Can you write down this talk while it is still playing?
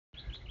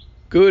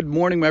Good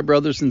morning, my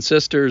brothers and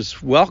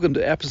sisters. Welcome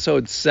to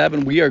episode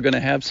 7. We are going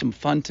to have some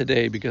fun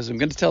today because I'm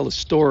going to tell a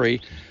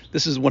story.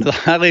 This is one of the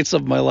highlights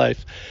of my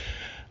life.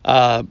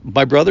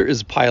 My brother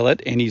is a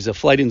pilot and he's a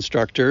flight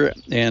instructor.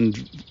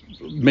 And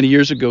many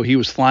years ago, he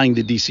was flying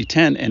the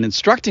DC-10 and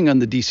instructing on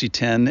the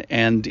DC-10.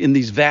 And in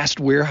these vast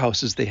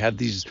warehouses, they have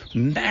these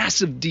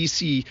massive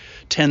DC-10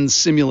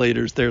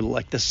 simulators. They're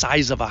like the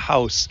size of a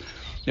house.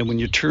 And when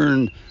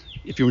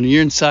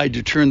you're inside,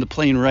 you turn the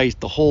plane right,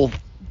 the whole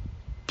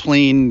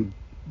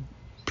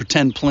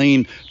pretend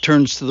plane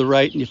turns to the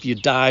right, and if you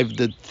dive,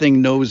 the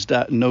thing nose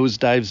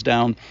dives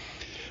down.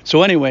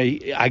 So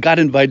anyway, I got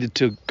invited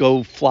to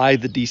go fly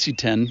the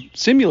DC-10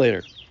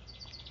 simulator.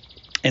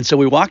 And so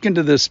we walk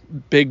into this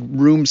big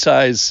room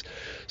size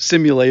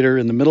simulator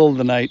in the middle of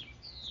the night,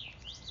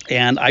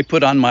 and I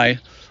put on my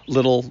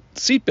little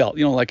seatbelt,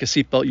 like a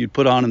seatbelt you'd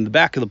put on in the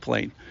back of the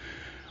plane.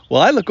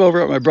 Well, I look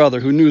over at my brother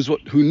who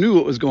knew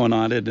what was going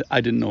on.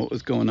 I didn't know what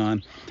was going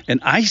on.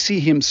 And I see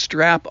him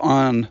strap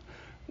on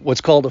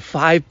what's called a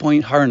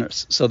 5-point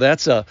harness. So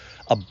that's the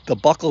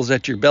buckles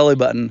at your belly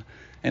button,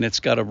 and it's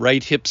got a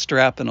right hip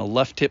strap and a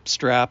left hip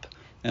strap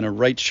and a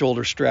right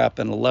shoulder strap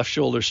and a left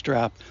shoulder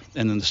strap,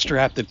 and then the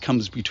strap that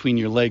comes between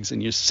your legs.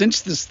 And you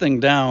cinch this thing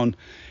down,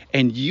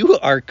 and you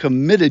are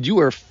committed.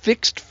 You are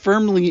fixed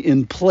firmly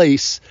in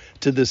place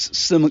to this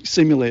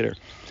simulator.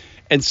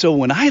 And so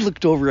when I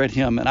looked over at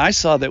him and I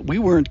saw that we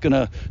weren't going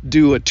to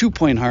do a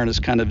 2-point harness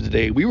kind of a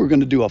day, we were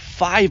going to do a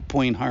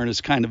 5-point harness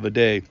kind of a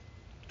day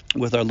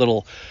with our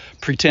little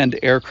pretend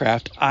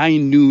aircraft, I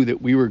knew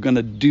that we were going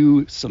to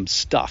do some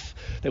stuff,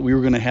 that we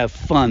were going to have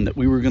fun, that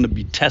we were going to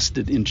be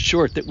tested. In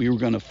short, that we were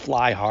going to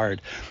fly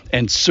hard.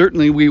 And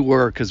certainly we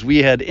were, because we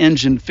had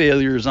engine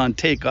failures on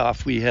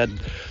takeoff, we had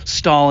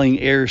stalling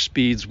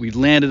airspeeds, we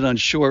landed on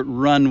short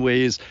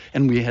runways,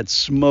 and we had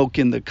smoke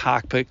in the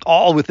cockpit,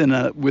 all within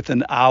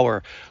an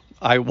hour.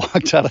 I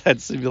walked out of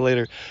that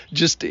simulator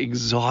just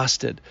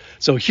exhausted.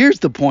 So here's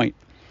the point.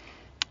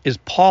 Is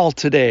Paul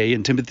today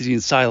and Timothy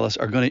and Silas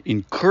are going to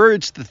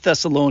encourage the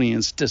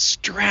Thessalonians to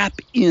strap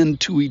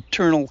into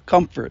eternal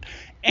comfort.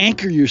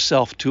 Anchor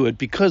yourself to it.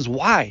 Because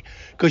why?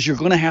 Because you're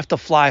going to have to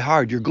fly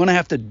hard. You're going to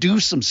have to do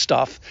some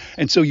stuff.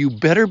 And so you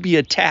better be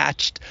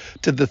attached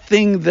to the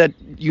thing that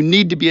you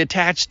need to be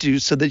attached to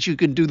so that you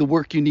can do the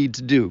work you need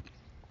to do.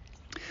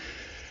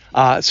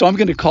 So I'm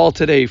going to call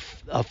today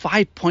a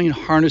 5-point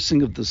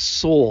harnessing of the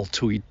soul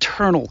to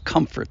eternal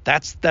comfort.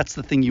 That's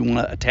the thing you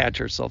want to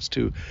attach ourselves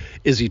to,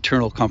 is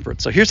eternal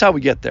comfort. So here's how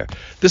we get there.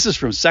 This is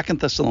from 2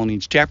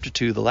 Thessalonians chapter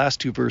 2, the last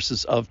 2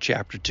 verses of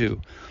chapter 2.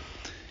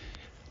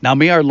 Now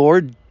may our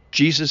Lord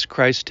Jesus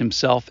Christ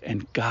himself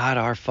and God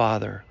our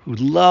Father, who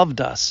loved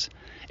us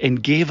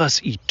and gave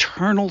us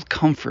eternal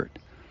comfort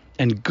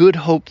and good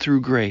hope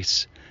through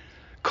grace,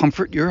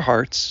 comfort your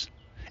hearts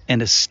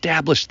and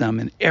establish them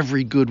in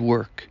every good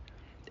work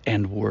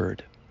and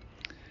word.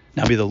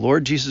 Now may the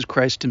Lord Jesus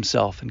Christ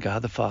himself and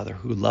God the Father,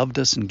 who loved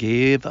us and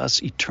gave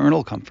us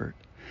eternal comfort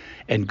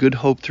and good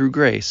hope through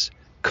grace,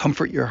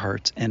 comfort your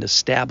hearts and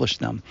establish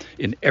them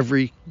in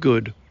every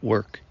good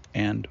work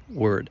and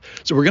word.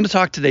 So we're going to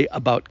talk today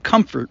about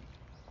comfort.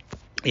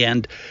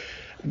 And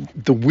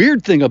the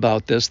weird thing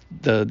about this,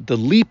 the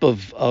leap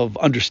of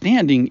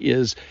understanding,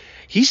 is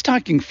he's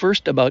talking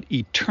first about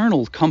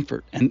eternal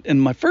comfort.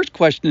 And my first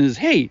question is,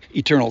 hey,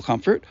 eternal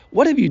comfort,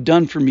 what have you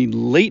done for me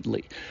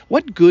lately?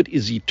 What good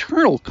is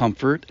eternal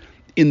comfort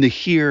in the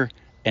here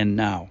and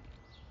now?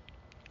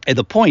 And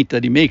the point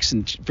that he makes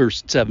in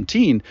verse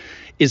 17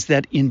 is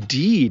that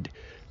indeed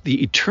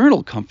the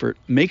eternal comfort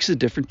makes a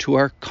difference to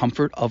our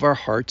comfort of our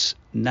hearts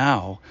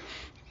now.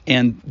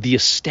 And the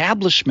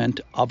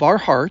establishment of our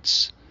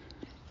hearts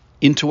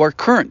into our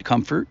current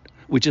comfort,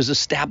 which is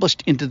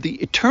established into the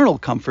eternal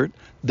comfort,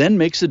 then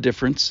makes a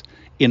difference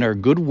in our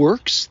good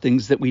works,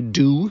 things that we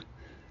do,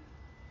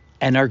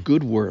 and our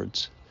good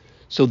words.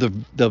 So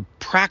the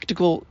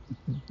practical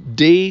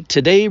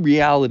day-to-day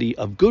reality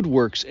of good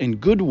works,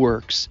 good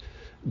words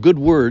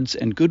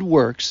and good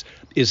works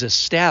is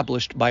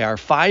established by our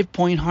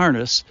 5-point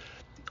harness,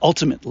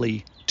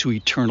 ultimately to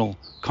eternal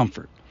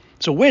comfort.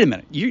 So wait a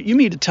minute, you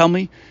mean to tell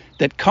me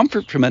that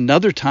comfort from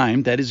another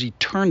time, that is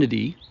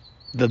eternity,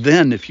 the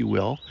then, if you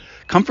will,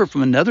 comfort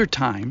from another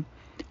time,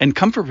 and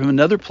comfort from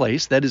another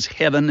place, that is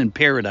heaven and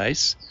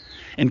paradise,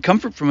 and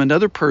comfort from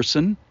another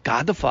person,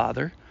 God the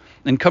Father,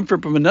 and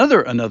comfort from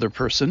another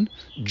person,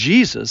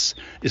 Jesus,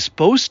 is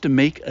supposed to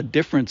make a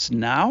difference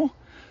now?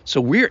 So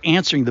we're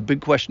answering the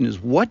big question is,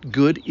 what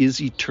good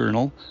is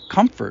eternal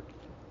comfort?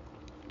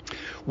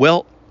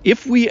 Well,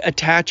 if we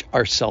attach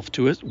ourselves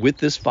to it with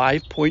this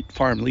 5-point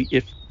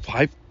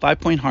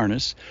five-point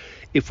harness,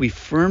 if we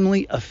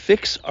firmly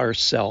affix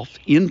ourselves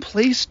in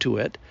place to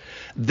it,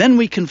 then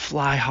we can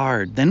fly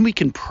hard. Then we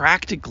can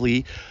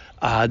practically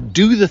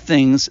do the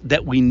things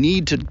that we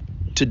need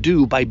to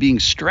do by being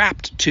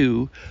strapped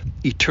to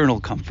eternal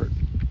comfort.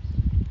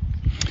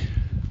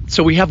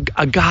 So we have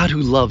a God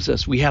who loves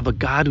us. We have a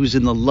God who's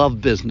in the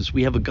love business.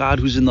 We have a God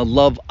who's in the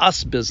love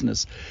us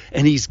business.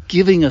 And he's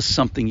giving us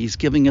something. He's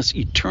giving us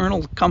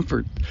eternal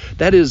comfort.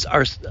 That is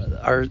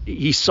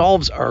he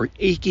solves our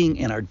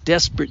aching and our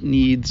desperate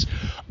needs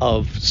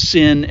of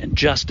sin and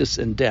justice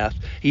and death.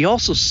 He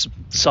also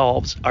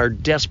solves our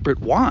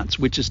desperate wants,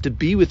 which is to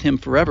be with him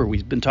forever.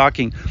 We've been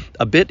talking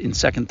a bit in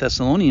 2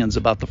 Thessalonians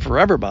about the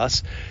forever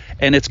bus.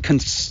 And it's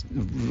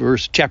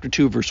chapter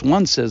 2, verse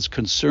 1 says,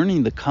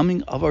 concerning the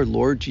coming of our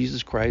Lord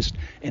Jesus Christ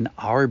and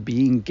our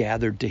being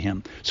gathered to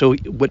him. So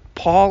what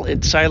Paul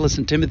and Silas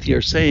and Timothy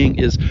are saying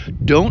is,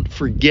 don't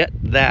forget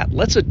that.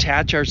 Let's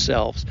attach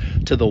ourselves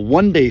to the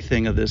one day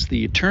thing of this,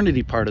 the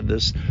eternity part of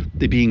this,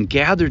 the being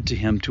gathered to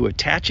him, to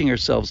attaching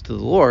ourselves to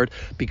the Lord,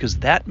 because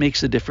that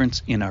makes a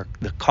difference in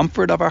the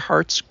comfort of our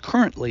hearts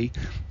currently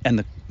and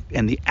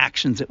the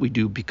actions that we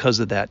do because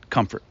of that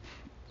comfort.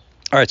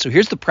 All right, so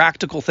here's the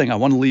practical thing I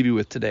want to leave you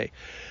with today,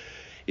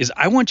 is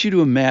I want you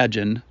to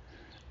imagine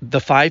the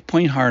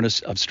 5-point harness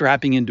of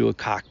strapping into a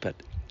cockpit.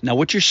 Now,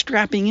 what you're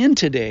strapping in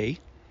today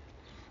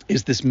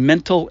is this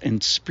mental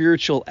and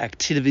spiritual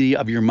activity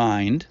of your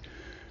mind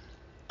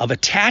of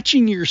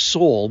attaching your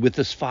soul with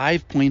this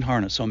 5-point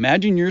harness. So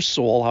imagine your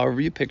soul, however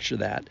you picture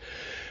that,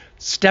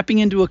 stepping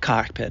into a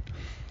cockpit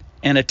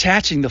and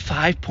attaching the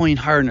 5-point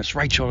harness,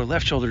 right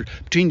shoulder,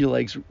 between your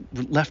legs,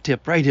 left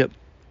hip, right hip.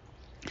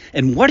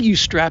 And what are you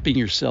strapping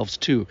yourselves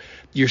to?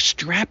 You're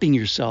strapping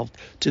yourself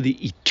to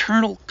the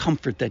eternal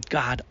comfort that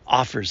God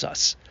offers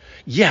us.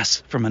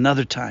 Yes, from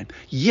another time.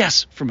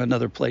 Yes, from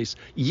another place.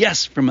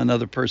 Yes, from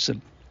another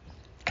person.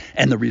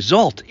 And the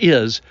result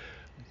is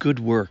good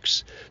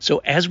works.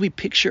 So as we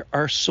picture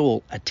our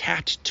soul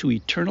attached to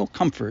eternal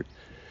comfort,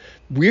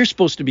 we're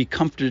supposed to be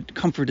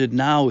comforted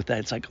now with that.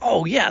 It's like,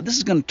 oh yeah, this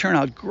is going to turn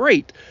out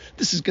great.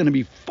 This is going to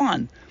be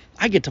fun.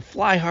 I get to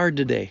fly hard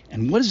today.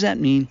 And what does that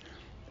mean?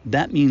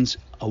 That means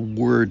a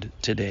word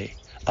today,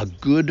 a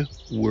good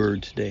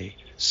word today,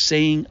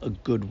 saying a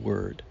good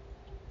word.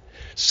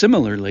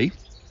 Similarly,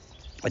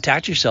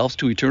 attach yourselves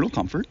to eternal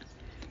comfort.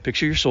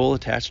 Picture your soul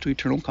attached to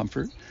eternal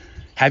comfort.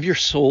 Have your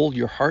soul,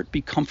 your heart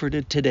be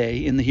comforted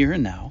today in the here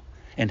and now,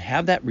 and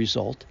have that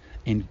result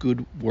in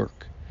good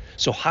work.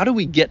 So how do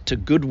we get to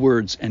good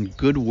words and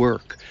good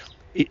work?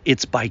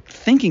 It's by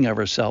thinking of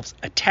ourselves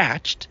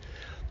attached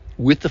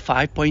with the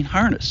 5-point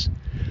harness.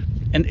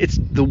 And it's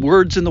the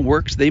words and the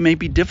works, they may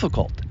be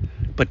difficult.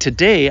 But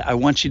today I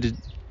want you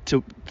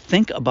to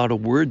think about a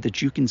word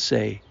that you can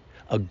say,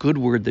 a good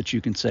word that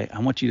you can say. I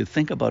want you to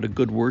think about a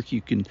good work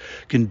you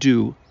can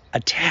do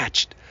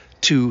attached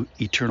to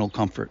eternal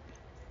comfort.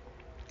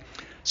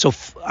 So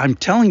I'm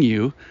telling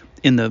you,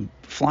 in the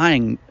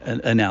flying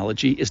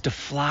analogy, is to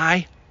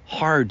fly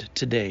hard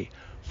today.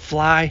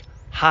 Fly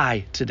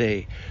high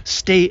today.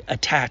 Stay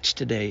attached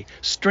today.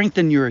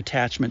 Strengthen your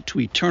attachment to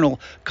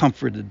eternal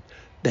comfort.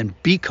 Then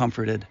be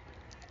comforted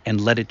and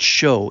let it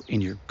show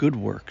in your good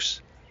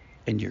works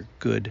and your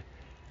good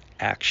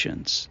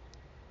actions.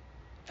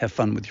 Have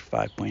fun with your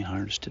 5-point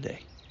harness today.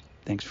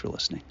 Thanks for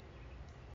listening.